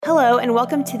Hello, and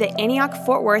welcome to the Antioch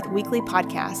Fort Worth Weekly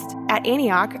Podcast. At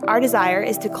Antioch, our desire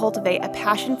is to cultivate a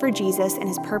passion for Jesus and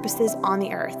his purposes on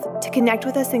the earth. To connect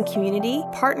with us in community,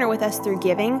 partner with us through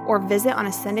giving, or visit on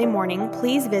a Sunday morning,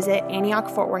 please visit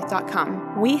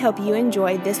AntiochFortWorth.com. We hope you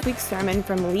enjoy this week's sermon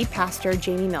from lead pastor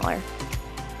Jamie Miller.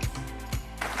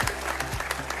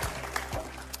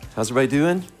 How's everybody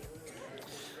doing?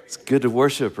 It's good to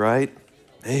worship, right?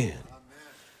 Man,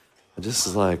 I just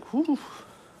was like, whew.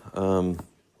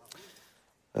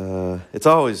 It's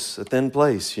always a thin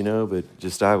place, but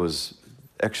just I was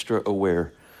extra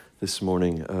aware this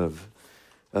morning of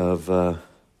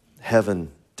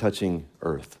heaven touching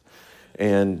earth.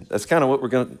 And that's kind of what we're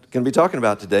going to be talking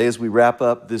about today as we wrap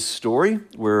up this story.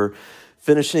 We're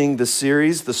finishing the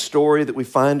series, the story that we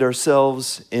find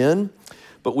ourselves in,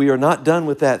 but we are not done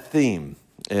with that theme.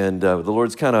 And the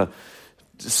Lord's kind of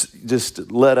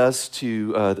just led us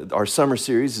to our summer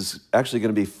series is actually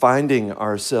going to be finding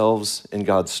ourselves in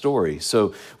God's story.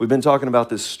 So we've been talking about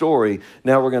this story.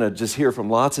 Now we're going to just hear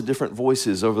from lots of different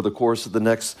voices over the course of the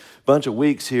next bunch of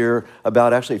weeks here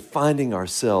about actually finding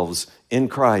ourselves in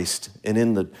Christ and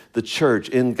in the church,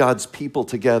 in God's people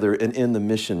together and in the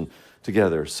mission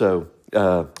together. So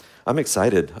I'm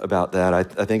excited about that. I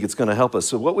think it's going to help us.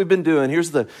 So what we've been doing,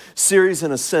 here's the series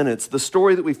in a sentence. The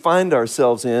story that we find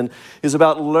ourselves in is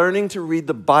about learning to read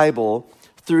the Bible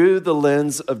through the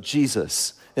lens of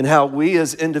Jesus and how we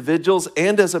as individuals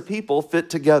and as a people fit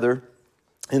together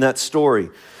in that story.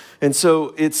 And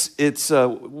so it's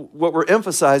what we're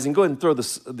emphasizing. Go ahead and throw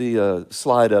the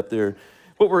slide up there.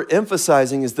 What we're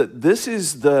emphasizing is that this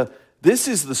is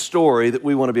the story that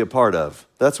we want to be a part of.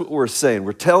 That's what we're saying.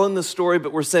 We're telling the story,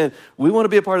 but we're saying we want to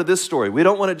be a part of this story. We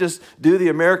don't want to just do the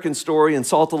American story and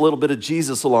salt a little bit of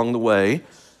Jesus along the way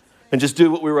and just do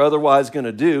what we were otherwise going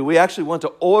to do. We actually want to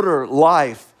order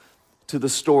life to the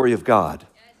story of God.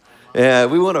 And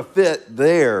we want to fit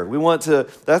there.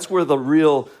 That's where the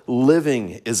real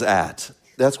living is at.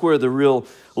 That's where the real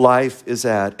life is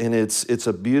at. And it's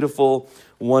a beautiful,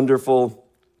 wonderful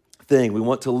thing. We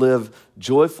want to live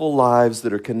joyful lives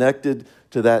that are connected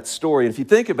to that story. And if you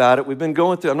think about it, we've been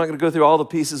going through, I'm not going to go through all the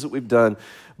pieces that we've done,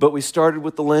 but we started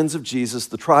with the lens of Jesus,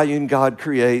 the triune God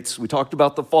creates. We talked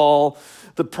about the fall,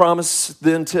 the promise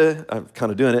then to, I'm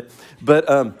kind of doing it,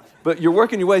 but you're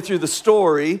working your way through the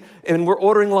story and we're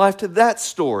ordering life to that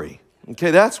story.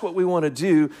 Okay, that's what we want to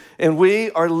do. And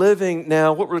we are living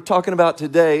now, what we're talking about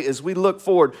today is we look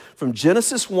forward from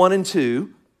Genesis 1 and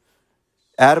 2,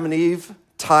 Adam and Eve,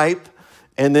 type,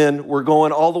 and then we're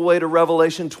going all the way to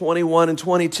Revelation 21 and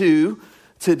 22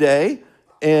 today,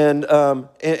 and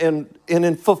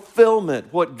in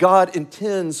fulfillment, what God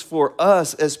intends for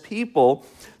us as people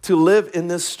to live in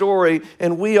this story,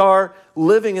 and we are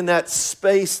living in that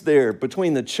space there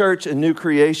between the church and new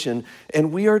creation,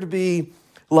 and we are to be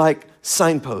like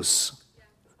signposts,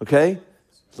 okay?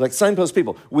 Like signpost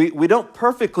people. We don't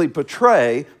perfectly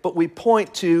portray, but we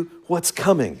point to what's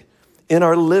coming in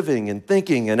our living and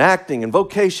thinking and acting and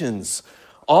vocations.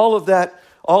 All of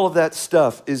that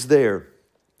stuff is there.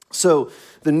 So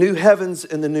the new heavens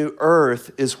and the new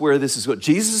earth is where this is going.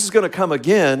 Jesus is going to come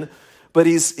again, but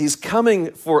he's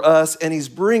coming for us and he's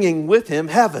bringing with him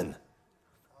heaven.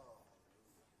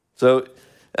 So,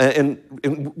 and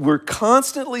we're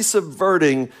constantly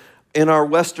subverting in our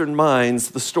Western minds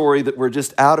the story that we're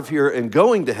just out of here and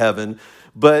going to heaven.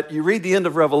 But you read the end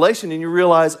of Revelation and you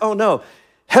realize, oh no,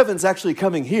 heaven's actually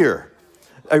coming here.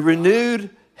 A renewed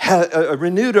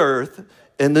earth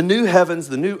and the new heavens,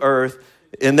 the new earth,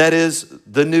 and that is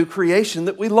the new creation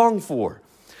that we long for.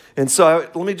 And so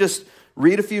let me just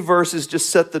read a few verses, just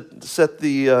set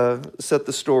the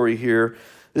story here.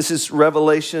 This is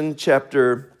Revelation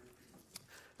chapter.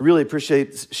 I really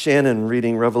appreciate Shannon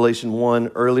reading Revelation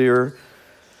 1 earlier.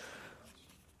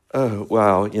 Oh,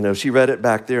 wow. She read it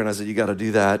back there, and I said, you got to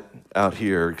do that out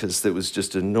here because it was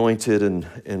just anointed and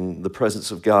in the presence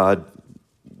of God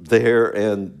there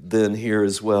and then here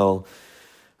as well.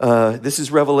 This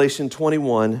is Revelation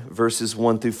 21, verses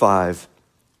 1 through 5.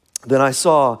 Then I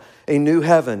saw a new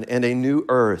heaven and a new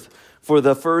earth, for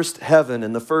the first heaven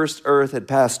and the first earth had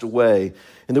passed away,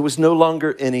 and there was no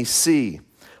longer any sea.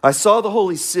 I saw the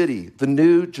holy city, the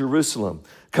new Jerusalem,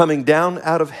 coming down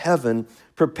out of heaven,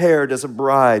 prepared as a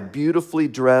bride, beautifully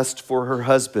dressed for her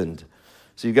husband.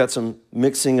 So you got some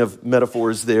mixing of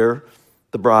metaphors there,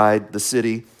 the bride, the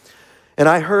city. And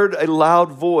I heard a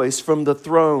loud voice from the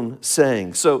throne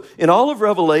saying, so in all of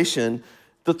Revelation,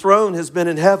 the throne has been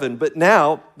in heaven, but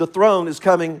now the throne is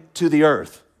coming to the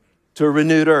earth, to a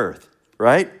renewed earth,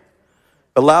 right?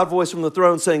 A loud voice from the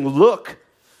throne saying, look,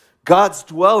 God's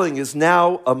dwelling is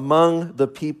now among the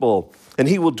people, and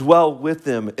he will dwell with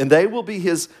them, and they will be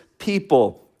his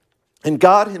people. And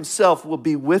God himself will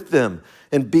be with them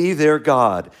and be their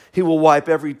God. He will wipe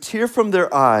every tear from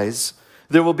their eyes.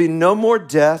 There will be no more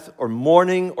death or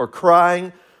mourning or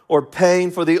crying or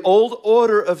pain, for the old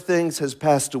order of things has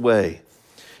passed away.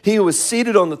 He who was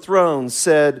seated on the throne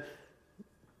said,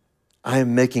 I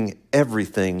am making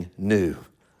everything new.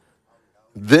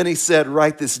 Then he said,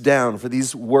 write this down, for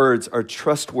these words are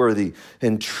trustworthy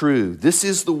and true. This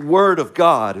is the word of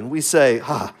God. And we say,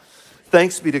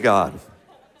 thanks be to God.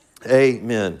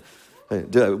 Amen.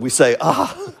 We say,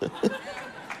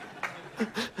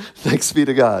 thanks be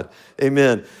to God.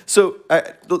 Amen. So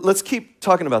let's keep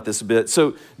talking about this a bit.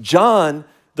 So John,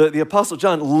 the Apostle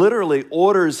John, literally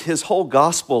orders his whole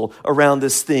gospel around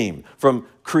this theme, from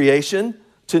creation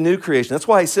to new creation. That's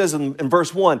why he says in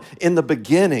verse 1, in the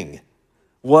beginning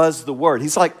was the Word.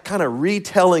 He's like kind of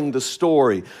retelling the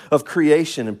story of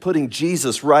creation and putting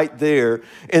Jesus right there.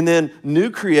 And then new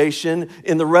creation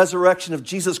in the resurrection of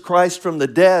Jesus Christ from the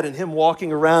dead and him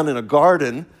walking around in a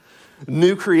garden.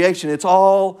 New creation. It's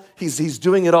all, he's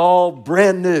doing it all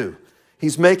brand new.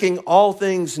 He's making all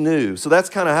things new. So that's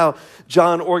kind of how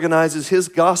John organizes his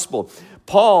gospel.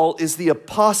 Paul is the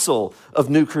apostle of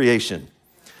new creation.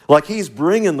 Like he's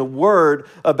bringing the word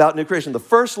about new creation. The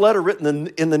first letter written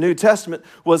in the New Testament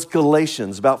was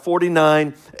Galatians, about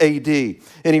 49 AD.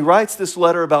 And he writes this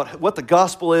letter about what the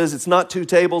gospel is. It's not two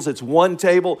tables, it's one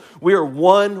table. We are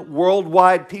one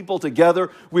worldwide people together.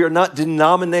 We are not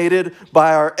denominated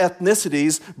by our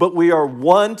ethnicities, but we are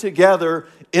one together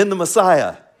in the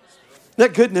Messiah. Isn't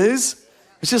that good news?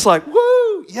 It's just like,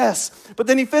 woo, yes. But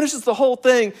then he finishes the whole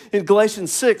thing in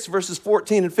Galatians 6, verses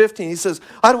 14 and 15. He says,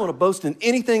 I don't want to boast in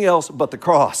anything else but the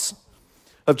cross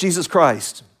of Jesus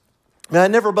Christ. And I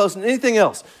never boast in anything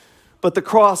else but the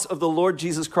cross of the Lord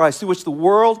Jesus Christ, through which the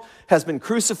world has been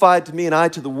crucified to me and I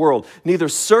to the world. Neither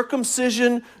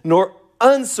circumcision nor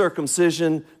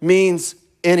uncircumcision means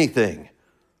anything.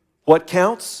 What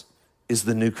counts is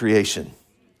the new creation.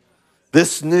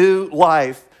 This new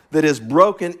life that is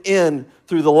broken in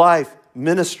through the life,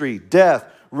 ministry, death,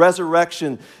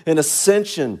 resurrection, and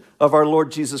ascension of our Lord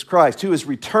Jesus Christ, who is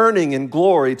returning in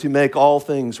glory to make all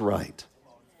things right,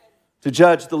 to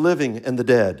judge the living and the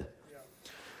dead.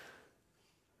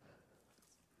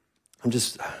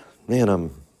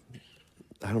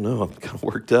 I don't know, I'm kind of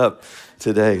worked up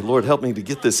today. Lord, help me to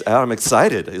get this out. I'm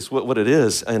excited is what it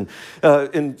is. And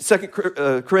in 2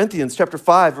 Corinthians chapter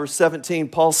 5, verse 17,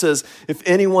 Paul says, if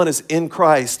anyone is in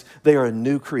Christ, they are a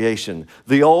new creation.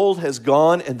 The old has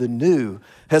gone and the new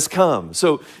has come.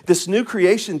 So this new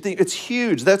creation thing, it's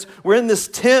huge. We're in this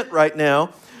tent right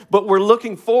now, but we're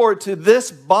looking forward to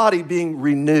this body being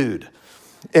renewed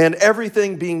and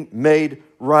everything being made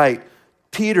right.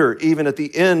 Peter, even at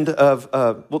the end of,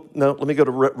 let me go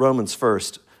to Romans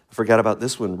first. I forgot about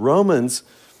this one. Romans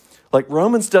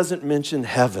doesn't mention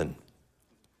heaven,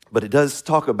 but it does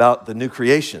talk about the new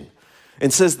creation.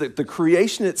 And says that the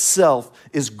creation itself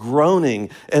is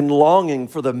groaning and longing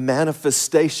for the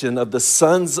manifestation of the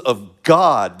sons of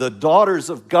God, the daughters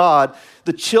of God,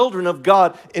 the children of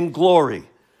God in glory,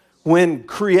 when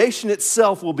creation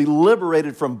itself will be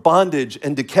liberated from bondage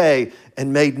and decay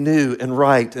and made new and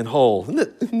right and whole.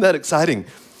 Isn't that exciting?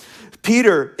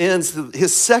 Peter ends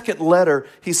his second letter.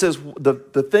 He says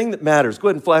the thing that matters. Go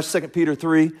ahead and flash 2 Peter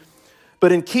 3.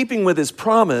 But in keeping with his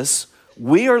promise,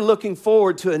 we are looking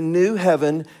forward to a new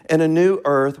heaven and a new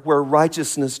earth where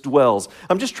righteousness dwells.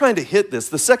 I'm just trying to hit this.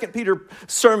 The second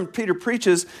sermon Peter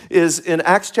preaches is in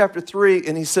Acts chapter 3,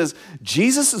 and he says,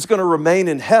 Jesus is going to remain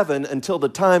in heaven until the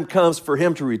time comes for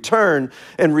him to return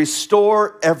and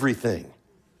restore everything.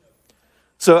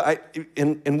 So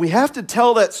we have to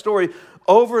tell that story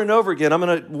over and over again.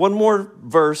 One more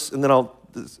verse, and then I'll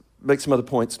make some other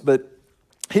points. But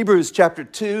Hebrews chapter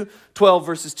 2, 12,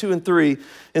 verses 2 and 3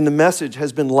 in the Message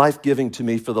has been life-giving to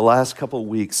me for the last couple of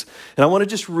weeks. And I want to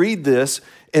just read this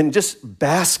and just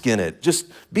bask in it. Just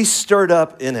be stirred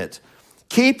up in it.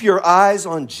 Keep your eyes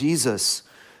on Jesus,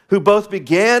 who both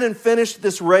began and finished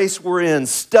this race we're in.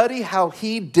 Study how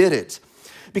he did it,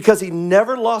 because he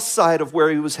never lost sight of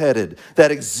where he was headed. That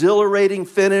exhilarating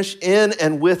finish in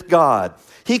and with God.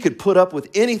 He could put up with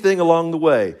anything along the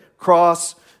way.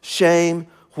 Cross, shame,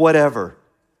 whatever.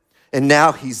 And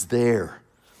now he's there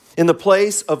in the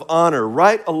place of honor,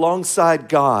 right alongside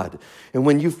God. And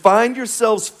when you find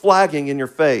yourselves flagging in your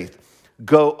faith,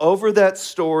 go over that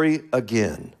story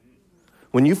again.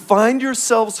 When you find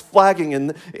yourselves flagging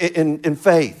in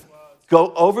faith,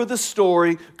 Go over the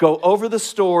story, go over the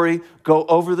story, go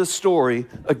over the story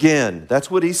again.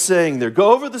 That's what he's saying there.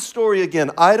 Go over the story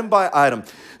again, item by item.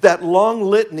 That long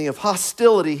litany of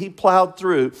hostility he plowed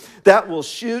through, that will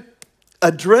shoot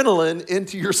adrenaline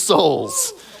into your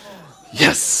souls.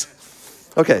 Yes.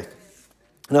 Okay.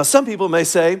 Now, some people may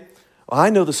say, well, I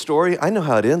know the story. I know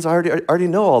how it ends. I already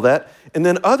know all that. And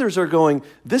then others are going,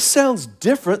 this sounds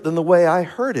different than the way I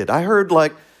heard it. I heard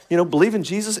believe in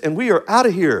Jesus and we are out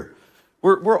of here.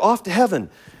 We're off to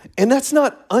heaven. And that's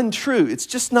not untrue. It's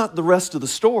just not the rest of the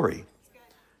story.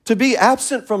 To be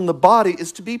absent from the body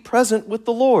is to be present with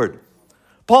the Lord.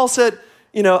 Paul said,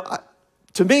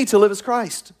 to me, to live is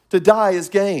Christ. To die is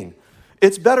gain.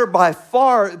 It's better by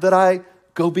far that I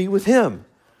go be with him.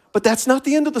 But that's not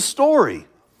the end of the story.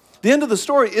 The end of the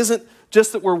story isn't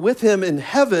just that we're with him in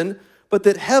heaven, but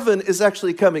that heaven is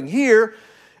actually coming here,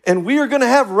 and we are going to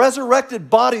have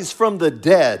resurrected bodies from the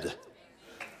dead.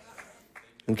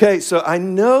 Okay, so I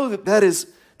know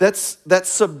that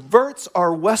subverts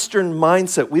our Western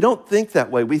mindset. We don't think that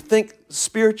way. We think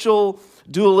spiritual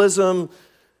dualism,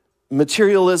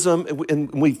 materialism,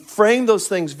 and we frame those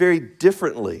things very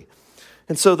differently.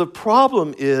 And so the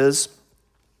problem is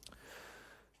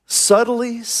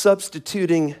subtly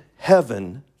substituting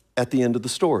heaven at the end of the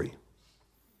story.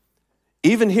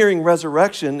 Even hearing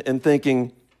resurrection and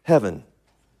thinking heaven,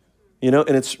 and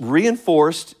it's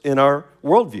reinforced in our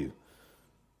worldview.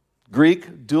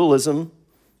 Greek dualism,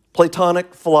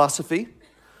 Platonic philosophy,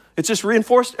 it's just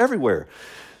reinforced everywhere.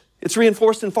 It's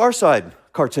reinforced in Far Side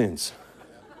cartoons,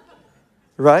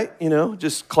 right?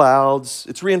 Just clouds.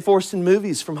 It's reinforced in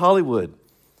movies from Hollywood.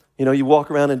 You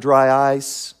walk around in dry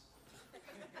ice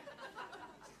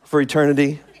for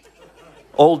eternity.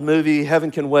 Old movie,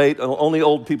 Heaven Can Wait. Only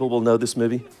old people will know this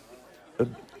movie.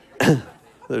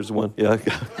 There's one. Yeah,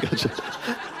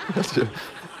 gotcha.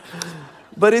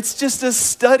 But it's just a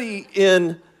study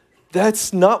in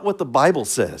that's not what the Bible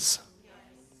says.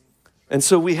 And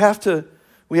so we have to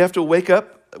wake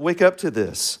up to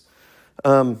this.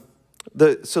 So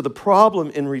the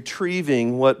problem in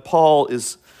retrieving what Paul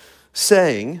is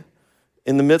saying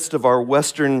in the midst of our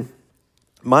Western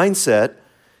mindset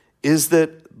is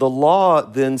that the law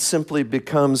then simply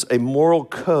becomes a moral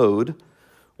code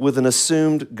with an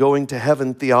assumed going to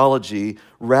heaven theology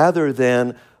rather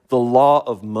than the law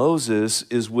of Moses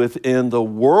is within the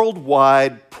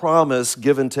worldwide promise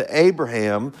given to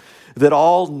Abraham that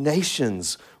all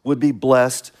nations would be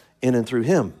blessed in and through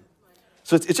him.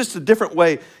 So it's just a different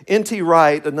way. N.T.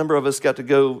 Wright, a number of us got to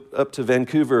go up to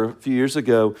Vancouver a few years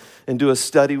ago and do a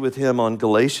study with him on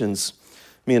Galatians.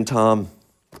 Me and Tom.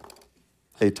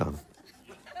 Hey, Tom.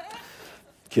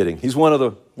 Kidding. He's one of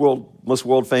the most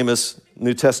world-famous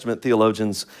New Testament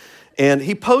theologians. And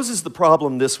he poses the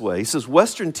problem this way. He says,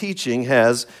 Western teaching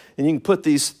has, and you can put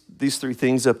these three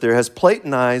things up there, has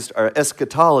Platonized our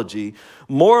eschatology,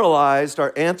 moralized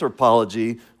our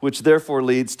anthropology, which therefore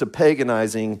leads to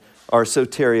paganizing our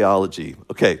soteriology.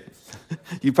 Okay,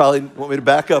 you probably want me to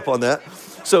back up on that.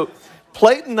 So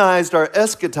Platonized our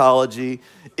eschatology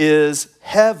is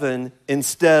heaven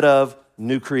instead of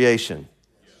new creation.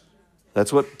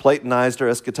 That's what Platonized our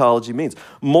eschatology means.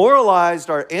 Moralized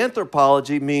our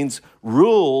anthropology means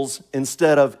rules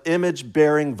instead of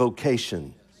image-bearing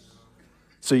vocation.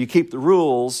 So you keep the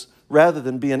rules rather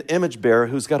than be an image bearer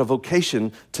who's got a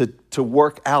vocation to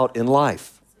work out in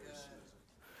life.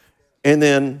 And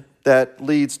then that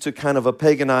leads to kind of a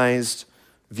paganized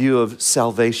view of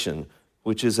salvation,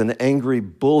 which is an angry,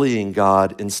 bullying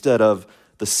God instead of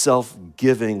the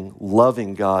self-giving,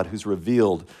 loving God who's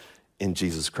revealed in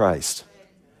Jesus Christ.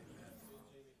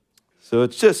 So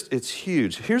it's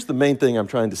huge. Here's the main thing I'm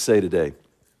trying to say today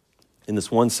in this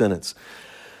one sentence.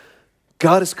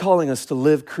 God is calling us to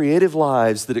live creative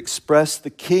lives that express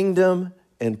the kingdom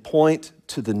and point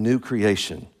to the new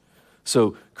creation.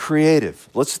 So creative.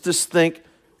 Let's just think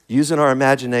using our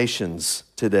imaginations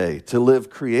today to live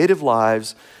creative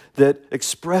lives that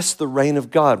express the reign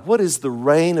of God. What is the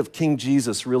reign of King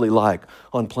Jesus really like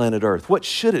on planet Earth? What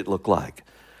should it look like?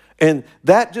 And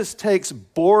that just takes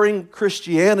boring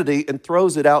Christianity and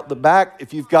throws it out the back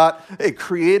if you've got a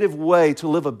creative way to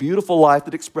live a beautiful life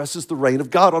that expresses the reign of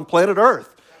God on planet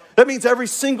Earth. That means every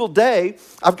single day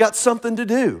I've got something to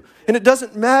do. And it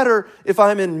doesn't matter if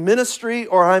I'm in ministry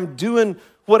or I'm doing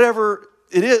whatever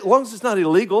it is, as long as it's not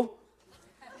illegal.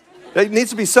 It needs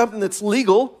to be something that's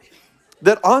legal,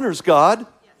 that honors God,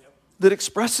 that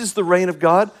expresses the reign of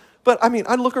God. But I mean,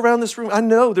 I look around this room, I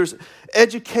know there's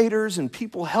educators and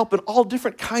people helping all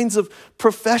different kinds of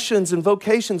professions and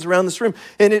vocations around this room.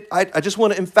 And I just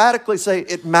want to emphatically say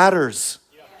it matters.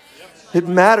 It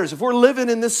matters. If we're living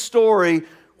in this story,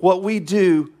 what we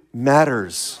do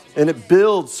matters, and it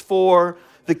builds for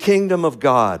the kingdom of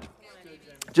God.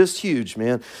 Just huge,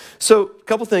 man. So a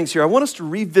couple things here. I want us to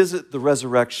revisit the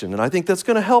resurrection, and I think that's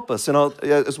going to help us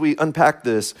as we unpack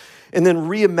this, and then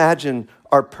reimagine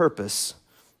our purpose.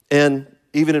 And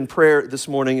even in prayer this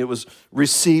morning, it was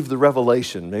receive the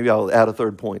revelation. Maybe I'll add a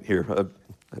third point here.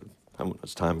 How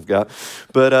much time I've got.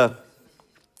 But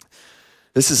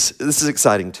this is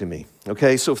exciting to me.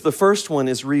 Okay, so the first one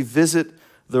is revisit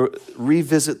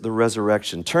the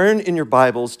resurrection. Turn in your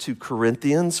Bibles to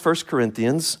Corinthians, 1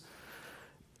 Corinthians.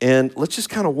 And let's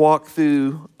just kind of walk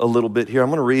through a little bit here. I'm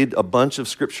going to read a bunch of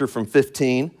scripture from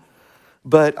 15,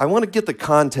 but I want to get the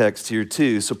context here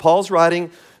too. So Paul's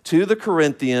writing to the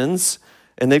Corinthians,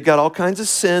 and they've got all kinds of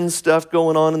sin stuff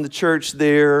going on in the church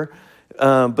there,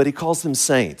 but he calls them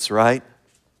saints, right?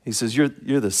 He says, you're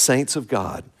the saints of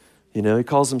God. You know, he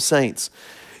calls them saints.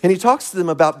 And he talks to them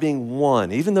about being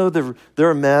one, even though they're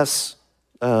a mess.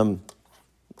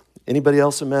 Anybody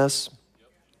else a mess?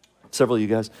 Several of you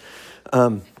guys.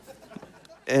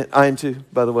 And I am too,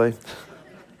 by the way.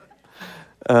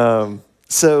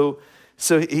 So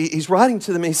he's writing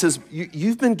to them. And he says,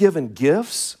 "You've been given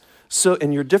gifts,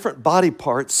 in your different body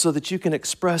parts, so that you can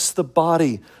express the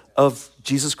body of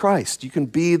Jesus Christ. You can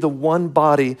be the one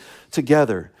body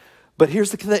together. But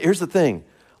here's the thing: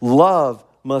 love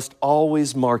must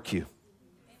always mark you.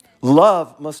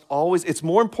 Love must always. It's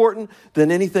more important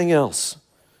than anything else.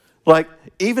 Like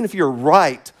even if you're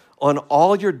right on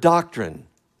all your doctrine."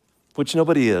 Which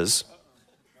nobody is.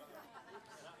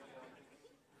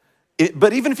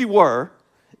 But even if you were,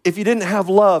 if you didn't have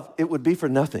love, it would be for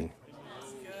nothing.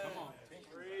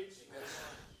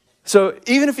 So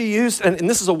even if you use, and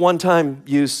this is a one-time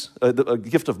use, a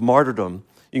gift of martyrdom,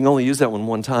 you can only use that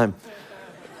one time.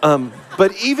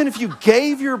 But even if you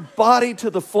gave your body to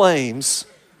the flames,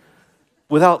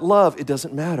 without love, it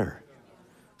doesn't matter.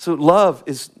 So love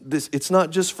is this, it's not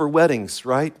just for weddings,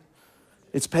 right?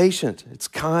 It's patient, it's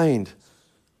kind,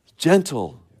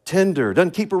 gentle, tender,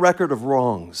 doesn't keep a record of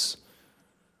wrongs.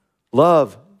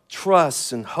 Love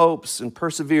trusts and hopes and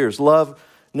perseveres. Love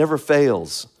never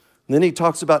fails. And then he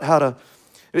talks about how to,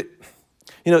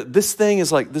 this thing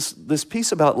is like, this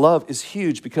piece about love is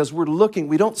huge because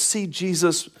we don't see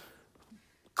Jesus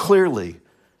clearly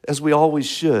as we always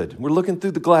should. We're looking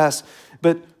through the glass,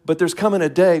 but there's coming a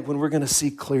day when we're going to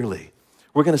see clearly.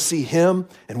 We're going to see him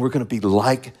and we're going to be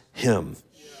like him.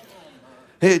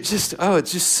 It's just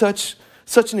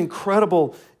such an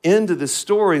incredible end to this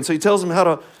story. And so he tells them how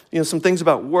to, some things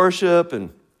about worship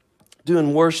and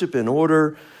doing worship in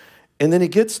order. And then he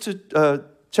gets to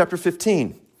chapter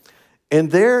 15. And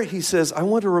there he says, I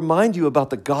want to remind you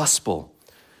about the gospel.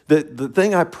 The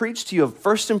thing I preached to you of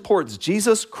first importance,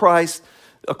 Jesus Christ,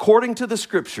 according to the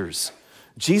scriptures,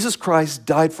 Jesus Christ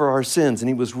died for our sins, and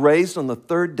he was raised on the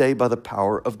third day by the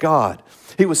power of God.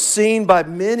 He was seen by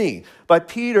many, by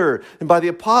Peter and by the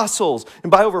apostles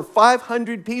and by over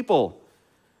 500 people.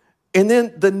 And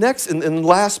then and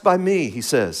last by me, he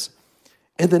says.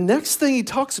 And the next thing he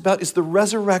talks about is the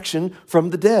resurrection from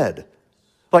the dead.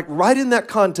 Like right in that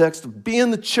context of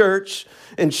being the church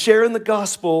and sharing the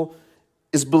gospel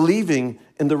is believing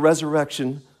in the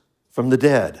resurrection from the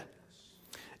dead.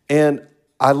 And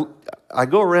I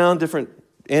go around different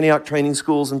Antioch training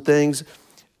schools and things,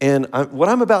 and what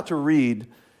I'm about to read,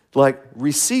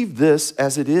 receive this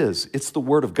as it is. It's the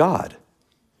Word of God.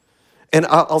 And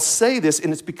I'll say this,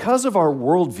 and it's because of our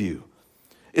worldview.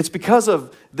 It's because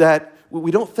of that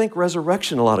we don't think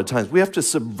resurrection a lot of times. We have to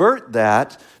subvert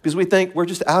that because we think we're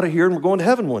just out of here and we're going to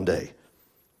heaven one day.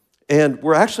 And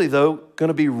we're actually, though, going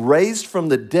to be raised from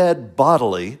the dead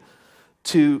bodily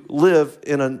to live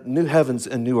in a new heavens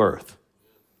and new earth.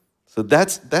 So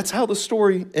that's how the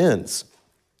story ends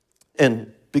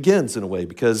and begins in a way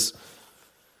because,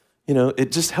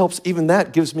 it just helps. Even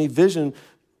that gives me vision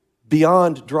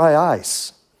beyond dry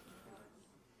ice.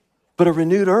 But a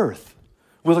renewed earth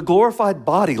with a glorified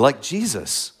body like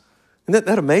Jesus. Isn't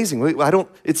that amazing?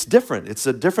 It's different. It's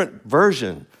a different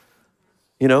version,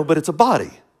 but it's a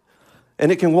body.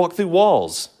 And it can walk through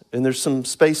walls. And there's some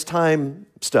space-time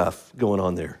stuff going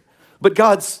on there. But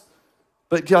God's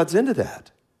into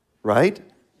that. Right?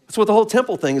 That's what the whole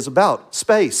temple thing is about.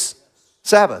 Space,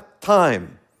 Sabbath,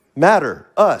 time, matter,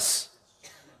 us.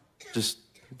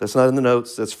 That's not in the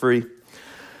notes. That's free.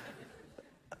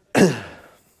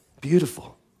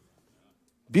 Beautiful.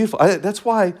 Beautiful. That's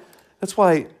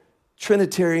why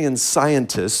Trinitarian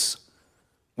scientists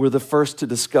were the first to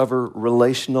discover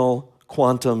relational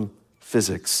quantum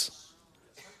physics.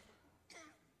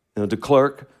 De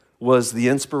Klerk was the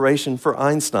inspiration for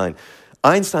Einstein.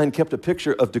 Einstein kept a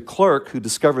picture of de Klerk, who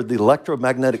discovered the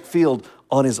electromagnetic field,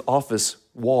 on his office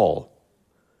wall.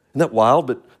 Isn't that wild?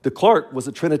 But de Klerk was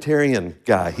a Trinitarian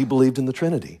guy. He believed in the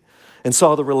Trinity and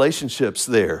saw the relationships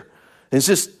there. And it's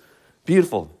just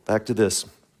beautiful. Back to this.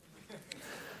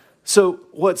 So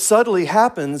what subtly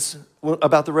happens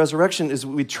about the resurrection is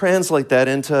we translate that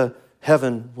into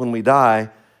heaven when we die.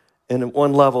 And at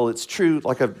one level, it's true.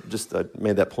 Like I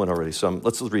made that point already. So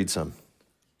let's read some.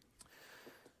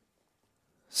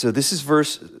 So this is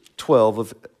verse 12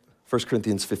 of 1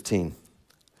 Corinthians 15.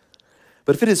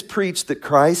 But if it is preached that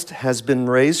Christ has been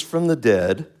raised from the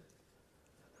dead,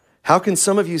 how can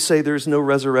some of you say there's no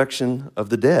resurrection of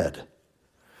the dead?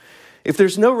 If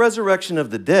there's no resurrection of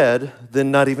the dead,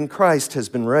 then not even Christ has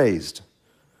been raised.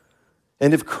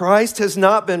 And if Christ has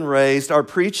not been raised, our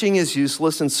preaching is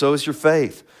useless, and so is your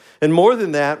faith. And more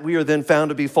than that, we are then found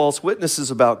to be false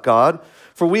witnesses about God,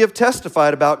 for we have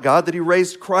testified about God that he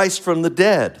raised Christ from the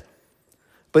dead.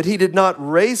 But he did not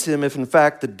raise him if in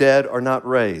fact the dead are not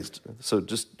raised. So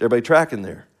just everybody tracking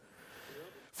there.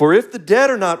 For if the dead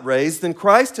are not raised, then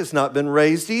Christ has not been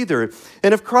raised either.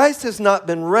 And if Christ has not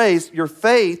been raised, your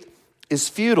faith is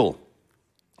futile.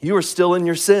 You are still in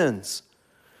your sins.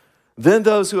 Then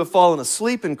those who have fallen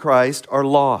asleep in Christ are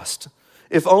lost.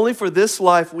 If only for this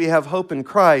life we have hope in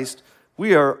Christ,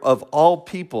 we are of all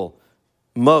people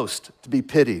most to be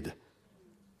pitied,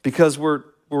 because we're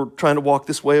trying to walk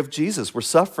this way of Jesus. We're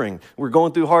suffering. We're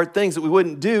going through hard things that we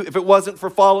wouldn't do if it wasn't for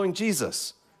following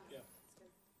Jesus.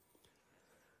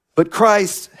 But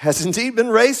Christ has indeed been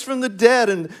raised from the dead,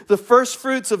 and the first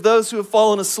fruits of those who have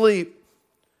fallen asleep.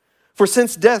 For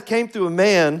since death came through a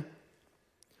man,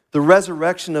 the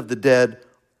resurrection of the dead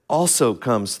also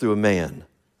comes through a man.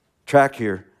 Track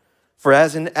here. For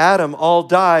as in Adam all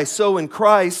die, so in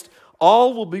Christ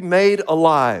all will be made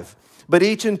alive. But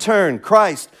each in turn,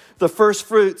 Christ, the first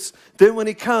fruits, then when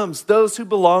he comes, those who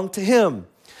belong to him.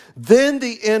 Then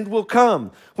the end will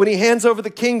come, when he hands over the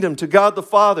kingdom to God the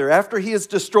Father, after he has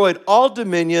destroyed all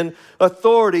dominion,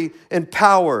 authority, and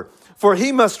power. For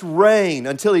he must reign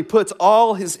until he puts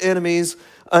all his enemies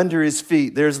under his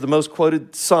feet. There's the most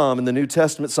quoted psalm in the New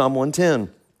Testament, Psalm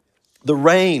 110. The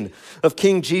reign of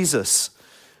King Jesus.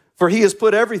 For he has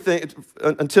put everything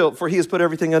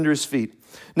under his feet.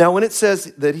 Now, when it says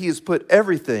that he has put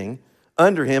everything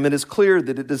under him, it is clear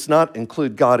that it does not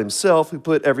include God himself, who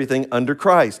put everything under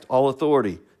Christ, all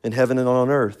authority in heaven and on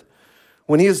earth.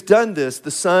 When he has done this, the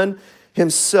Son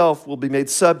himself will be made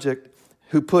subject,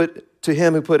 who put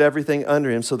everything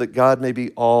under him, so that God may be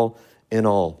all in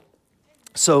all.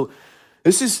 So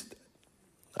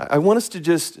I want us to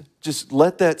just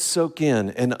let that soak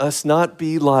in, and us not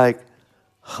be like,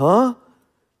 huh?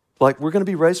 Like we're going to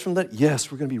be raised from the dead?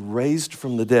 Yes, we're going to be raised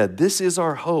from the dead. This is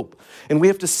our hope. And we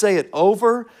have to say it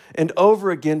over and over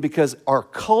again, because our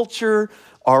culture,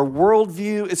 our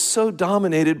worldview is so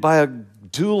dominated by a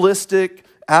dualistic,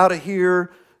 out of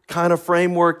here kind of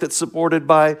framework that's supported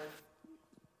by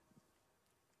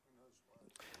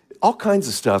all kinds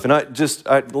of stuff. And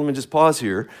let me just pause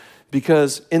here,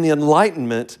 because in the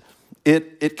Enlightenment,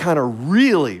 it kind of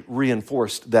really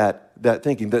reinforced that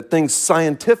thinking, that things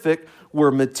scientific were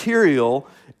material,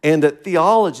 and that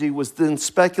theology was then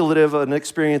speculative, an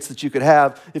experience that you could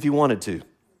have if you wanted to.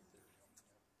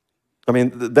 I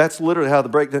mean, that's literally how the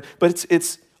breakdown, but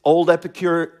it's old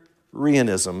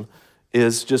Epicureanism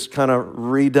is just kind of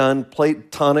redone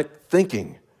Platonic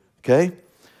thinking, okay?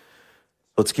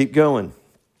 Let's keep going.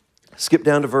 Skip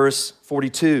down to verse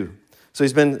 42. So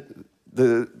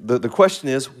the question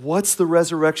is, what's the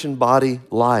resurrection body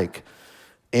like?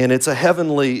 And it's a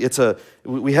heavenly,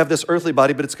 we have this earthly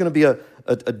body, but it's going to be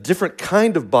a different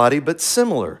kind of body, but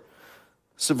similar.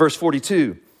 So verse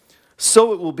 42,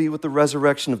 so it will be with the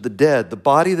resurrection of the dead. The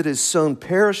body that is sown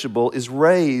perishable is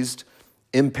raised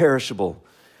imperishable.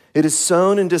 It is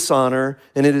sown in dishonor,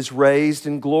 and it is raised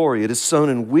in glory. It is sown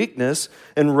in weakness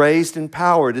and raised in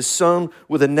power. It is sown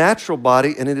with a natural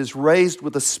body, and it is raised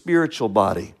with a spiritual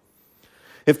body.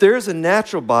 If there is a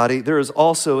natural body, there is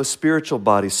also a spiritual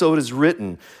body. So it is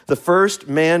written, the first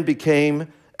man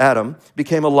Adam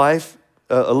became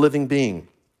a living being.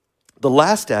 The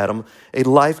last Adam, a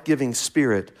life-giving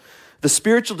spirit. The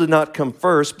spiritual did not come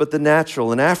first, but the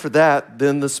natural, and after that,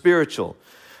 then the spiritual.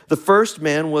 The first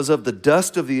man was of the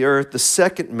dust of the earth. The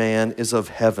second man is of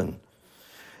heaven.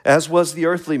 As was the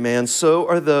earthly man, so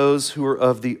are those who are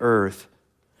of the earth.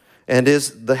 And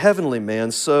is the heavenly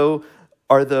man, so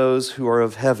are those who are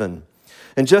of heaven.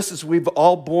 And just as we've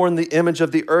all borne the image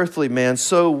of the earthly man,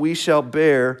 so we shall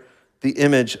bear the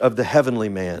image of the heavenly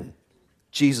man,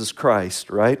 Jesus Christ,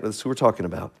 right? That's who we're talking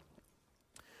about.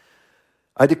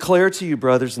 I declare to you,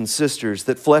 brothers and sisters,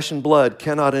 that flesh and blood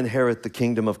cannot inherit the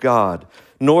kingdom of God,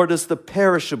 nor does the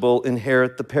perishable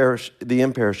inherit the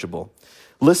imperishable.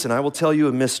 Listen, I will tell you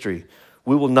a mystery.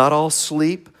 We will not all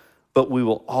sleep, but we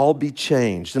will all be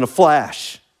changed in a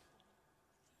flash,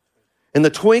 in the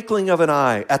twinkling of an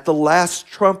eye, at the last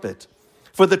trumpet.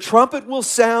 For the trumpet will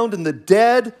sound, and the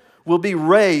dead will be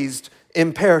raised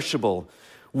imperishable.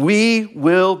 We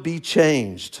will be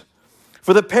changed.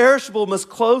 For the perishable must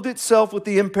clothe itself with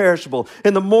the imperishable,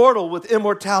 and the mortal with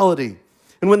immortality.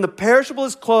 And when the perishable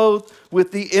is clothed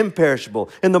with the imperishable,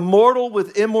 and the mortal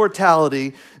with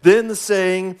immortality, then the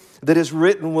saying that is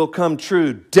written will come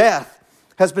true. Death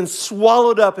has been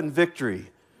swallowed up in victory.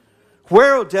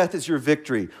 Where, O death, is your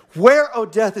victory? Where, O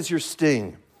death, is your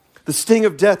sting? The sting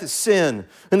of death is sin,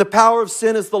 and the power of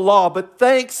sin is the law. But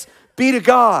thanks be to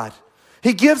God.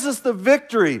 He gives us the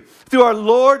victory through our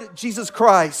Lord Jesus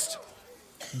Christ.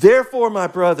 Therefore, my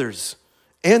brothers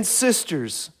and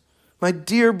sisters, my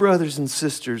dear brothers and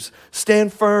sisters,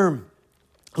 stand firm.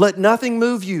 Let nothing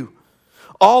move you.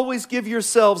 Always give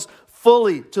yourselves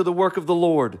fully to the work of the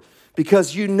Lord,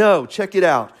 because you know, check it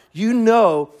out, you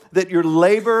know that your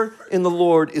labor in the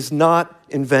Lord is not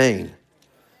in vain.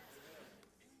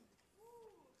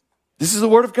 This is the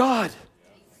word of God.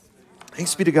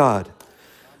 Thanks be to God.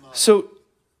 So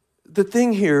the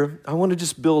thing here I want to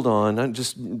just build on, I'm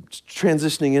just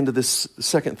transitioning into this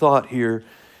second thought here,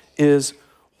 is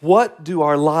what do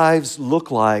our lives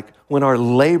look like when our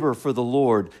labor for the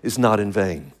Lord is not in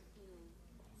vain?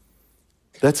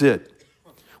 That's it.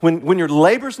 When your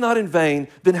labor's not in vain,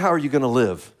 then how are you going to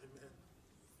live?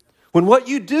 When what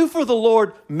you do for the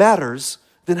Lord matters,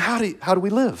 then how do we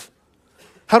live?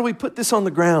 How do we put this on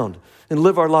the ground and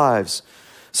live our lives?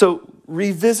 So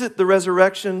revisit the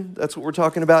resurrection. That's what we're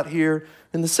talking about here.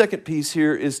 And the second piece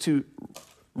here is to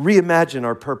reimagine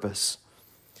our purpose.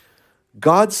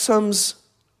 God sums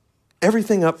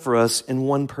everything up for us in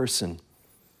one person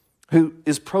who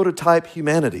is prototype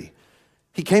humanity.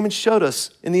 He came and showed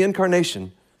us in the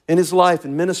incarnation, in his life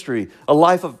and ministry, a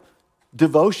life of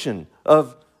devotion,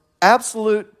 of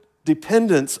absolute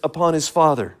dependence upon his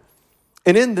Father.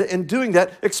 And in doing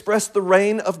that, expressed the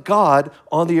reign of God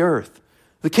on the earth.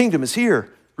 The kingdom is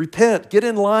here. Repent. Get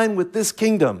in line with this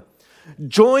kingdom.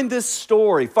 Join this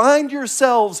story. Find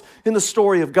yourselves in the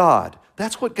story of God.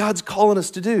 That's what God's calling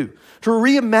us to do. To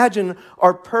reimagine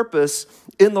our purpose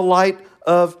in the light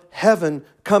of heaven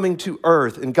coming to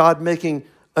earth. And God making,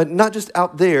 not just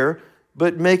out there,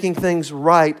 but making things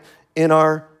right in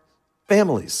our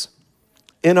families,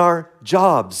 in our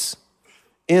jobs,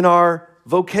 in our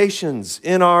vocations,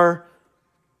 in our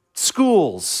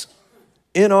schools,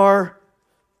 in our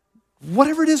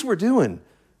whatever it is we're doing.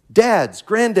 Dads,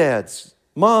 granddads,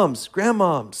 moms,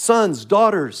 grandmoms, sons,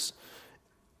 daughters,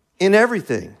 in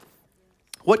everything.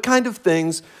 What kind of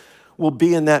things will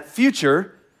be in that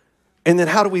future? And then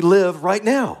how do we live right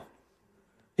now?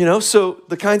 You know, so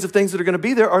the kinds of things that are going to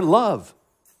be there are love.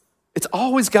 It's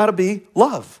always got to be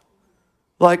love.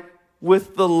 Like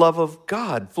with the love of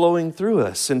God flowing through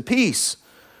us, and peace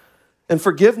and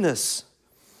forgiveness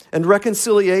and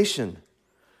reconciliation.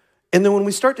 And then when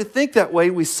we start to think that way,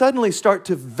 we suddenly start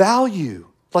to value,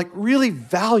 like really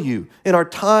value in our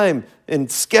time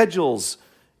and schedules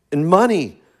and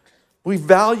money. We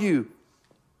value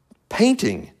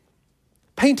paintings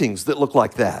that look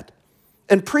like that,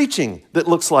 and preaching that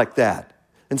looks like that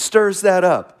and stirs that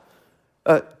up.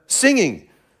 Singing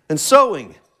and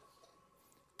sewing,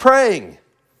 praying,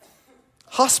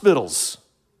 hospitals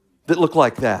that look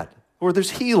like that, where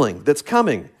there's healing that's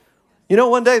coming. You know,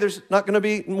 one day there's not going to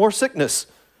be more sickness.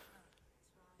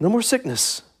 No more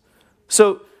sickness.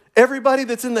 So everybody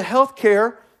that's in the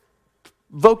healthcare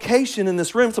vocation in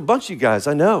this room, it's a bunch of you guys,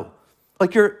 I know.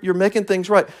 Like you're making things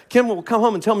right. Kim will come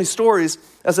home and tell me stories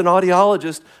as an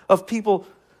audiologist of people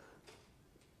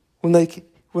when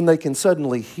they can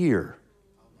suddenly hear.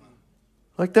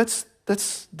 Like that's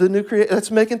the new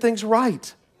that's making things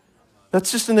right.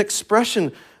 That's just an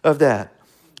expression of that.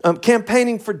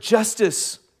 Campaigning for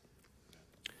justice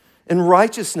and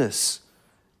righteousness,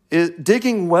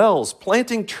 digging wells,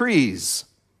 planting trees,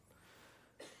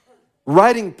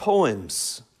 writing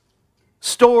poems,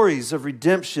 stories of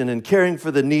redemption and caring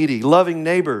for the needy, loving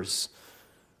neighbors,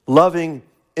 loving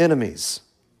enemies,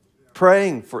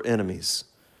 praying for enemies.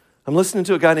 I'm listening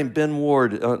to a guy named Ben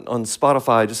Ward on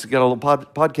Spotify, just got a little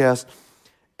podcast,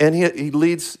 and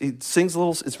he sings a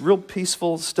little, it's real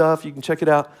peaceful stuff, you can check it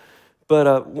out,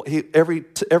 but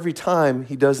every time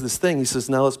he does this thing, he says,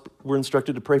 now we're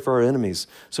instructed to pray for our enemies,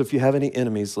 so if you have any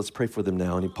enemies, let's pray for them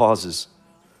now, and he pauses.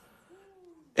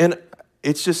 And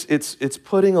it's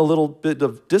putting a little bit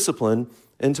of discipline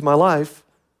into my life,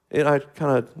 and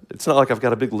it's not like I've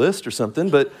got a big list or something,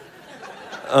 but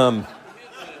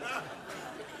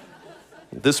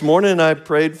this morning I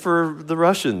prayed for the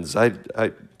Russians.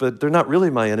 But they're not really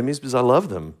my enemies because I love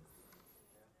them.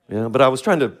 But I was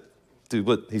trying to do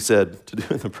what he said to do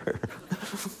in the prayer.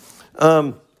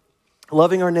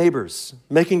 Loving our neighbors,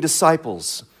 making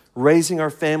disciples, raising our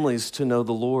families to know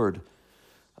the Lord.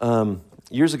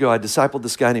 Years ago, I discipled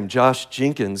this guy named Josh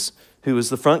Jenkins, who was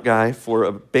the front guy for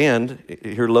a band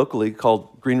here locally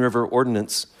called Green River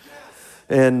Ordinance.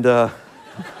 And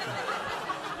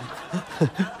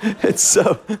it's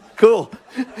so cool.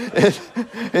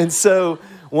 And so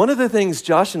one of the things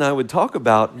Josh and I would talk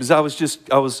about is I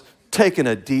was taking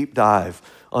a deep dive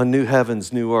on new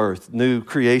heavens, new earth, new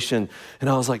creation. And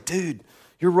I was like, dude,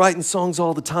 you're writing songs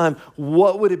all the time.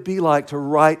 What would it be like to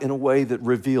write in a way that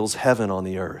reveals heaven on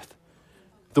the earth,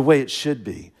 the way it should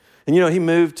be? And he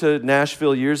moved to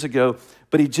Nashville years ago,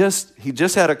 but he just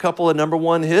had a couple of number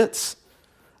one hits.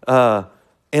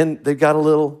 And they've got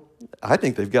I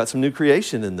think they've got some new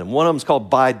creation in them. One of them's called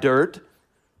Buy Dirt.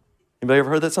 Anybody ever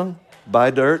heard that song?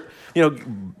 Buy Dirt.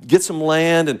 Get some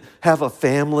land and have a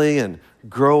family and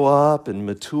grow up and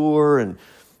mature. And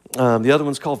the other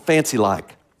one's called Fancy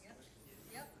Like.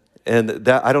 And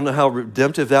that, I don't know how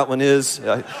redemptive that one is.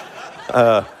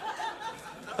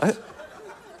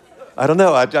 I don't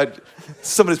know.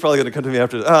 Somebody's probably going to come to me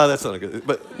after. That's not good.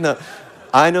 But no,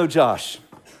 I know Josh,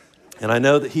 and I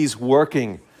know that he's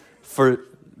working for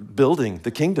building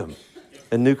the kingdom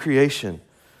and new creation.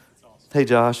 Hey,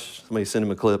 Josh, somebody send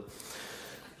him a clip.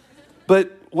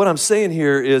 But what I'm saying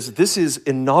here is this is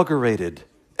inaugurated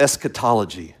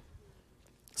eschatology.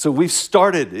 So we've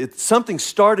started, something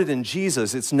started in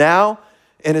Jesus. It's now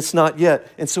and it's not yet.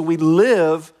 And so we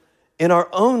live in our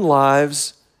own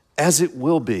lives as it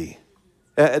will be.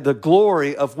 The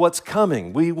glory of what's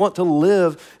coming. We want to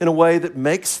live in a way that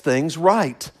makes things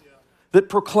right, that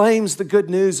proclaims the good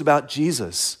news about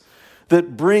Jesus,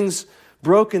 that brings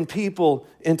broken people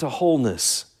into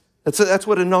wholeness. That's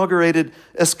what inaugurated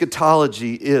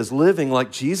eschatology is, living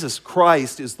like Jesus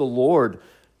Christ is the Lord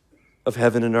of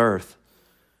heaven and earth.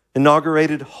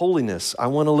 Inaugurated holiness. I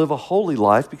want to live a holy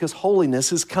life because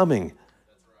holiness is coming.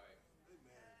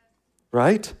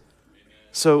 Right?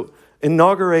 So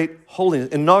inaugurate holiness,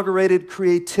 inaugurated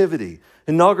creativity,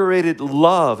 inaugurated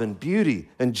love and beauty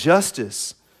and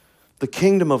justice, the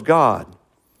kingdom of God.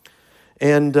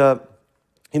 And,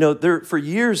 for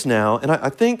years now, and I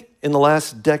think in the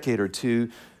last decade or two,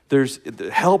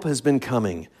 help has been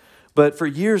coming. But for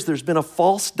years, there's been a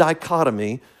false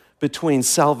dichotomy between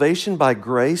salvation by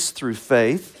grace through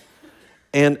faith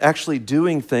and actually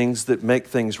doing things that make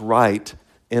things right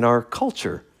in our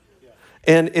culture.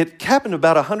 And it happened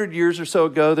about 100 years or so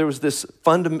ago. There was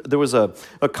a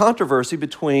controversy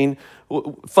between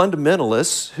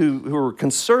fundamentalists who were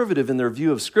conservative in their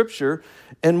view of Scripture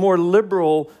and more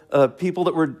liberal people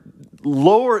that were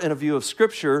lower in a view of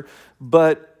Scripture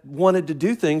but wanted to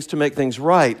do things to make things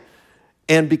right.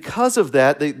 And because of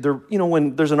that,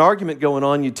 when there's an argument going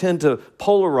on, you tend to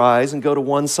polarize and go to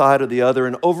one side or the other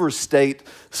and overstate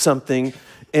something.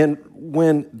 And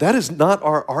when that is not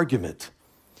our argument,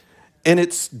 and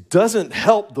it doesn't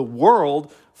help the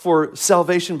world for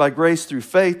salvation by grace through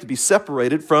faith to be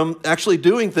separated from actually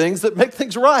doing things that make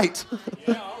things right.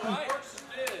 Yeah, all right.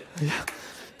 Yeah.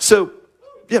 So,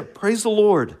 praise the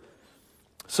Lord.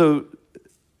 So,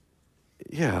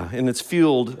 and it's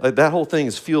fueled, that whole thing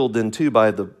is fueled then too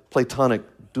by the Platonic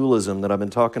dualism that I've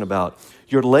been talking about.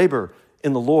 Your labor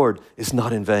in the Lord is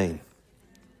not in vain.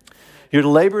 Your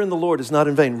labor in the Lord is not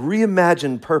in vain.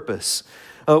 Reimagine purpose.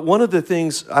 One of the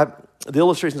things, the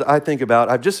illustrations I think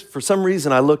about, for some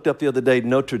reason, I looked up the other day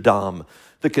Notre Dame,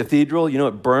 the cathedral.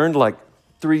 It burned like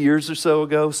 3 years or so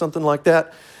ago, something like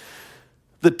that.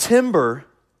 The timber,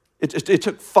 it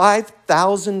took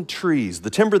 5,000 trees. The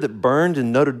timber that burned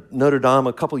in Notre Dame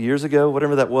a couple years ago,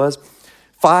 whatever that was,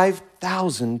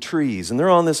 5,000 trees. And they're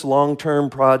on this long-term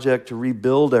project to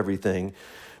rebuild everything.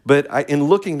 But in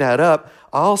looking that up,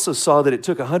 I also saw that it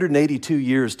took 182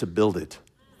 years to build it.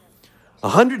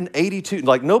 182,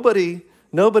 like nobody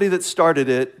that started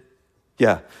it,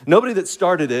 nobody that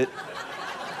started it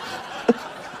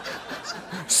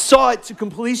saw it to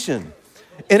completion.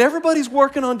 And everybody's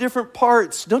working on different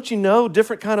parts. Don't you know,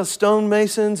 different kind of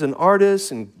stonemasons and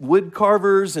artists and wood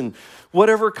carvers and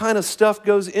whatever kind of stuff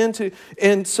goes into.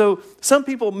 And so some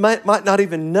people might not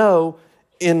even know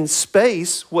in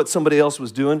space what somebody else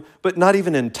was doing, but not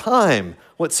even in time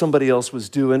what somebody else was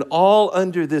doing, all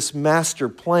under this master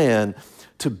plan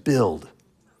to build.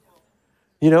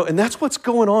 And that's what's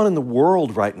going on in the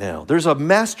world right now. There's a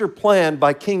master plan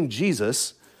by King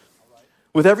Jesus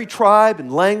with every tribe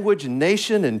and language and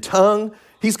nation and tongue.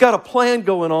 He's got a plan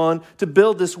going on to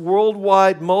build this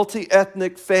worldwide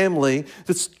multi-ethnic family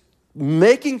that's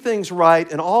making things right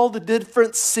in all the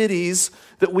different cities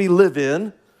that we live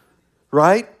in,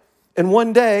 right? And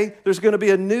one day, there's going to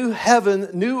be a new heaven,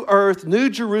 new earth, new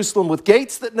Jerusalem with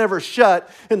gates that never shut,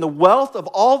 and the wealth of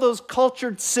all those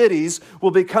cultured cities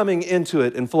will be coming into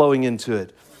it and flowing into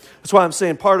it. That's why I'm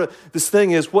saying part of this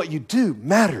thing is what you do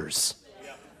matters.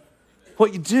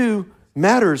 What you do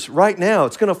matters right now.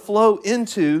 It's going to flow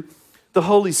into the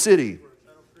holy city.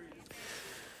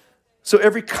 So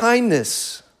every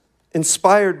kindness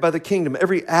inspired by the kingdom,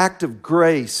 every act of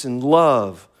grace and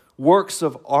love, works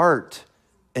of art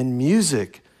and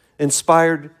music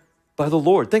inspired by the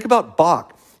Lord. Think about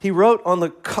Bach. He wrote on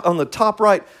the top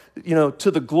right,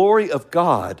 to the glory of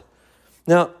God.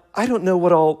 Now, I don't know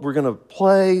what all we're going to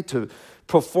play to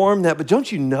perform that, but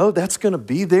don't you know that's going to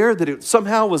be there, that it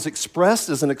somehow was expressed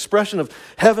as an expression of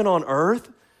heaven on earth?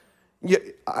 Yeah,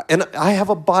 and I have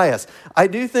a bias. I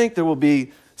do think there will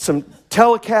be some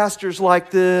Telecasters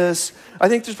like this. I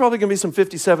think there's probably going to be some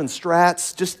 57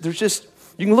 Strats.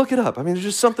 You can look it up. I mean, there's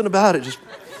just something about it.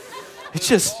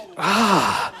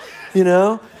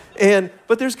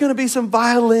 But there's going to be some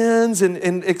violins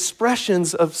and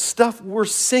expressions of stuff we're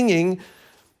singing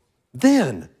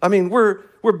then. I mean,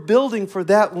 we're building for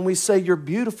that when we say, "You're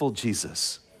beautiful,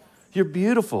 Jesus. You're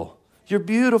beautiful. You're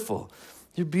beautiful.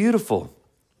 You're beautiful."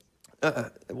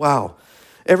 Wow.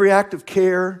 Every act of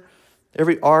care,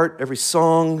 every art, every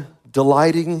song,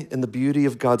 delighting in the beauty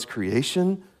of God's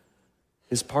creation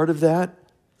is part of that.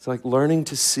 It's like learning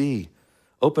to see,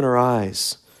 open our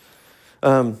eyes.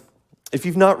 If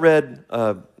you've not read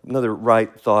another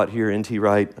Wright thought here, N.T.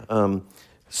 Wright,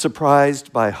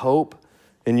 Surprised by Hope,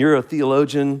 and you're a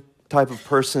theologian type of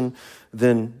person,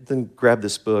 then grab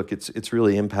this book. It's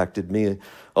really impacted me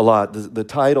a lot. The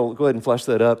title, go ahead and flash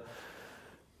that up.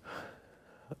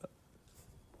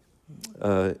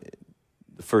 The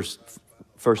first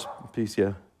piece,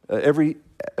 yeah.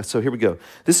 So here we go.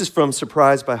 This is from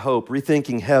Surprised by Hope,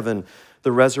 Rethinking Heaven,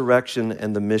 the Resurrection,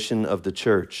 and the Mission of the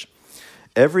Church.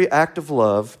 Every act of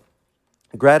love,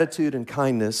 gratitude, and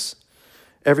kindness,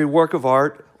 every work of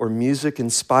art or music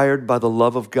inspired by the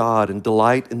love of God and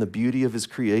delight in the beauty of His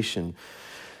creation,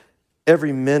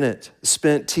 every minute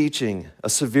spent teaching a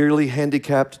severely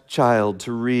handicapped child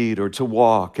to read or to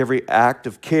walk, every act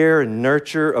of care and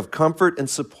nurture, of comfort and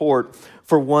support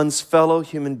for one's fellow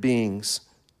human beings,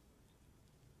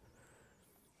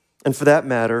 and for that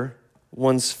matter,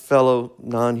 one's fellow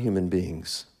non-human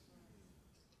beings.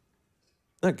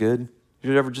 Isn't that good?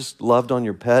 You ever just loved on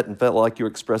your pet and felt like you were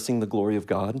expressing the glory of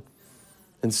God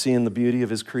and seeing the beauty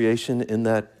of His creation in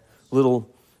that little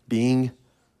being,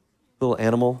 little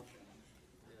animal?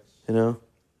 May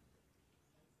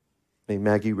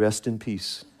Maggie rest in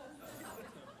peace.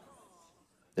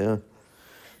 Yeah.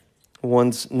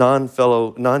 One's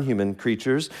non-human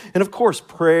creatures. And of course,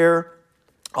 prayer,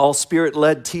 all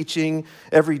Spirit-led teaching,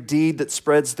 every deed that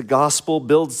spreads the gospel,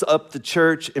 builds up the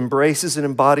church, embraces and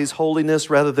embodies holiness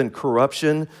rather than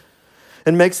corruption,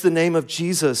 and makes the name of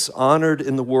Jesus honored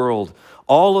in the world.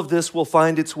 All of this will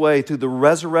find its way through the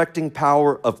resurrecting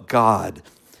power of God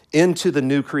into the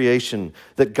new creation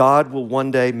that God will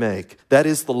one day make. That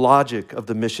is the logic of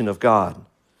the mission of God.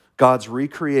 God's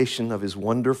recreation of His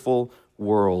wonderful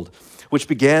world, which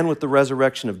began with the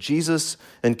resurrection of Jesus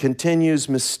and continues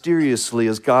mysteriously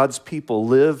as God's people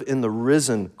live in the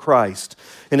risen Christ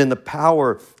and in the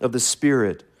power of the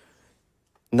Spirit.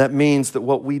 And that means that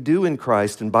what we do in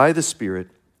Christ and by the Spirit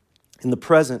in the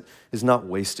present is not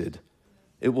wasted.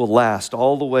 It will last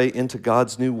all the way into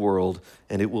God's new world,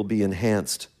 and it will be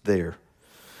enhanced there.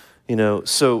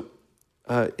 So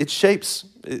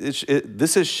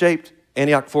this has shaped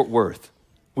Antioch Fort Worth.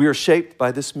 We are shaped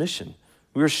by this mission.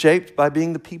 We are shaped by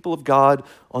being the people of God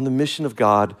on the mission of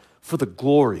God for the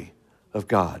glory of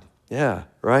God. Yeah,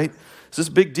 right? So this is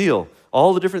a big deal.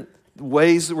 All the different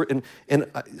ways that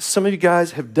and some of you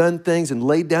guys have done things and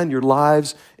laid down your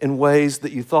lives in ways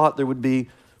that you thought there would be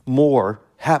more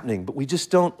happening, but we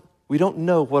don't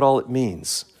know what all it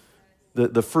means,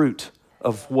 the fruit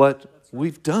of what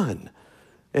we've done.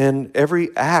 And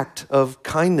every act of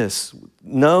kindness,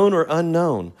 known or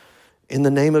unknown, in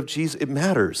the name of Jesus, it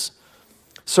matters.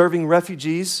 Serving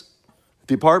refugees,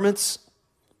 the apartments,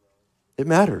 it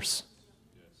matters.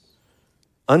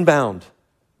 Unbound,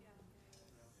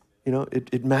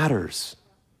 it matters.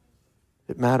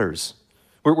 It matters.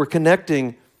 We're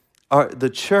connecting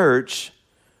the church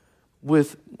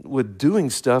with doing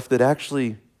stuff that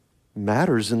actually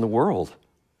matters in the world.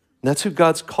 And that's who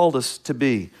God's called us to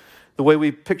be. The way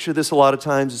we picture this a lot of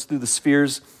times is through the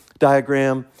spheres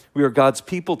diagram, we are God's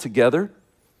people together,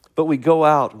 but we go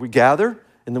out, we gather,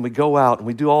 and then we go out and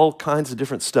we do all kinds of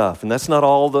different stuff. And that's not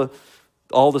all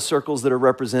the circles that are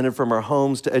represented, from our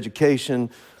homes to education,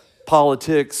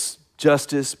 politics,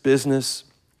 justice, business,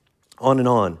 on and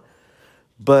on.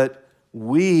 But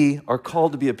we are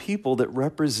called to be a people that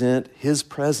represent his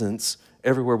presence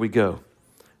everywhere we go.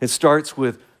 It starts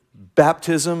with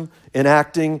baptism,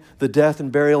 enacting the death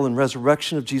and burial and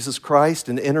resurrection of Jesus Christ,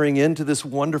 and entering into this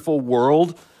wonderful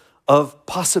world of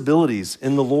possibilities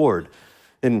in the Lord.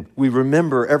 And we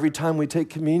remember every time we take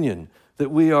communion that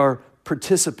we are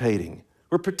participating.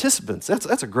 We're participants.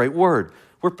 That's a great word.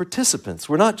 We're participants.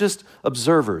 We're not just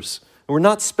observers. We're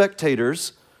not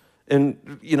spectators.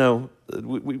 And, you know,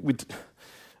 it's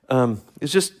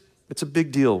a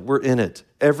big deal. We're in it.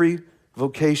 Every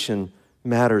vocation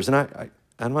matters. And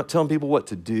I'm not telling people what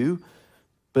to do,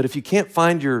 but if you can't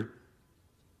find your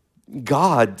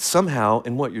God somehow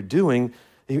in what you're doing,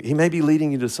 he may be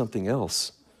leading you to something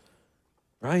else,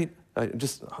 right?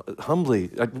 Just humbly,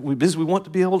 because we want to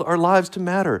be able to, our lives to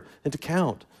matter and to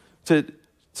count, to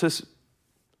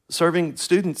serving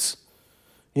students,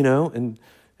 you know,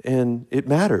 and it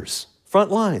matters.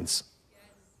 Front lines,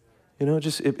 you know,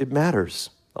 just it matters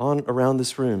around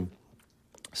this room.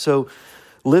 So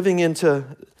living into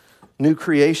new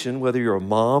creation, whether you're a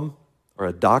mom or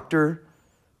a doctor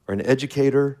or an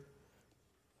educator,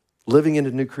 living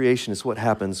into new creation is what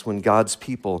happens when God's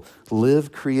people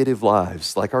live creative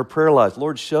lives, like our prayer lives.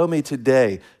 Lord, show me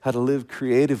today how to live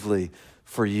creatively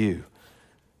for you.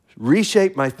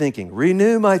 Reshape my thinking,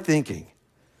 renew my thinking.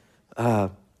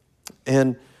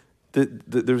 And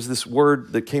there's this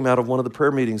word that came out of one of the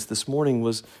prayer meetings this morning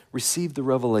was receive the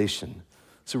revelation.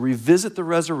 So revisit the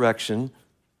resurrection,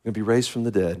 going to be raised from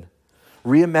the dead,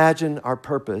 reimagine our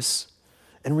purpose,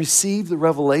 and receive the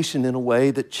revelation in a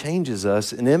way that changes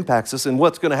us and impacts us. And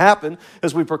what's going to happen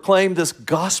as we proclaim this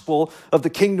gospel of the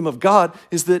kingdom of God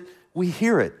is that we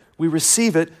hear it, we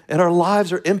receive it, and our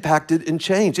lives are impacted and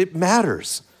changed. It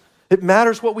matters. It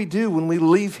matters what we do when we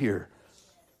leave here,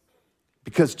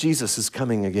 because Jesus is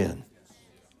coming again.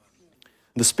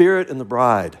 The Spirit and the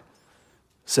bride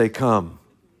say, come.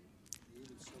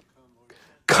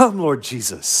 Come, Lord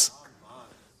Jesus.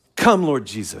 Come, Lord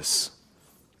Jesus.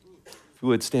 If you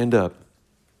would, stand up.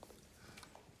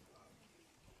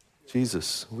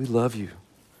 Jesus, we love you.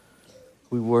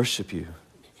 We worship you.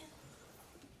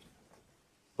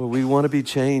 Lord, we want to be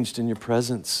changed in your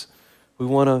presence. We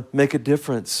want to make a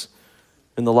difference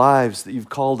in the lives that you've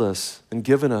called us and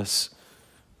given us.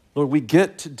 Lord, we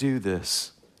get to do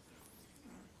this.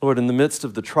 Lord, in the midst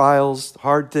of the trials, the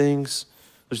hard things,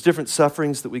 there's different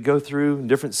sufferings that we go through in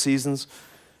different seasons.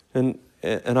 And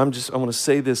I want to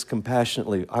say this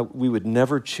compassionately. We would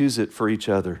never choose it for each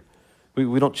other.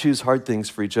 We don't choose hard things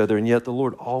for each other, and yet the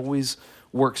Lord always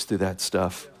works through that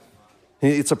stuff.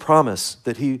 It's a promise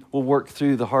that he will work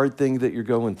through the hard thing that you're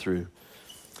going through.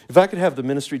 If I could have the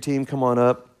ministry team come on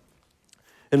up.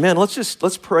 And man,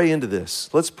 let's pray into this.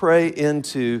 Let's pray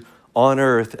into on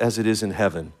earth as it is in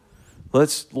heaven.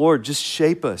 Lord, just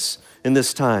shape us in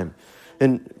this time.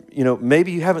 And, you know,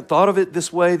 maybe you haven't thought of it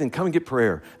this way, then come and get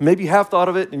prayer. Maybe you have thought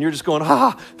of it and you're just going,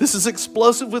 this is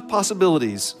explosive with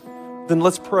possibilities. Then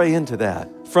let's pray into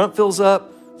that. Front fills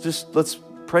up, just let's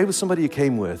pray with somebody you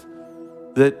came with.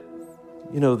 That,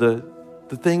 you know, the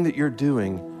thing that you're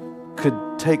doing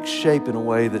could take shape in a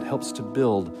way that helps to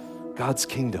build God's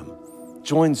kingdom.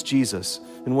 Joins Jesus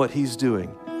in what he's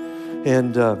doing.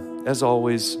 And as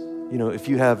always, you know, if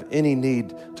you have any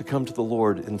need to come to the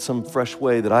Lord in some fresh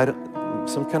way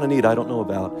some kind of need I don't know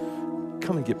about,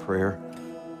 come and get prayer.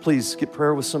 Please get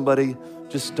prayer with somebody.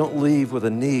 Just don't leave with a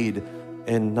need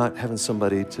and not having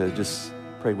somebody to just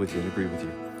pray with you and agree with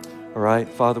you. All right,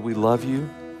 Father, we love you.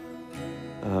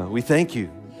 We thank you,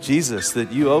 Jesus,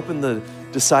 that you opened the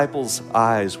disciples'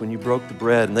 eyes when you broke the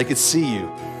bread and they could see you.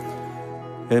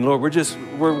 And Lord,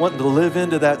 we're wanting to live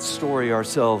into that story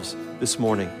ourselves this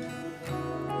morning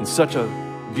in such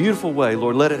a beautiful way.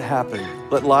 Lord, let it happen.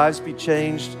 Let lives be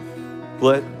changed.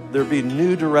 Let there be a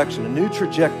new direction, a new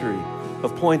trajectory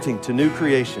of pointing to new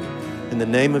creation. In the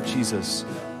name of Jesus,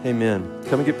 amen.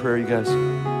 Come and get prayer, you guys.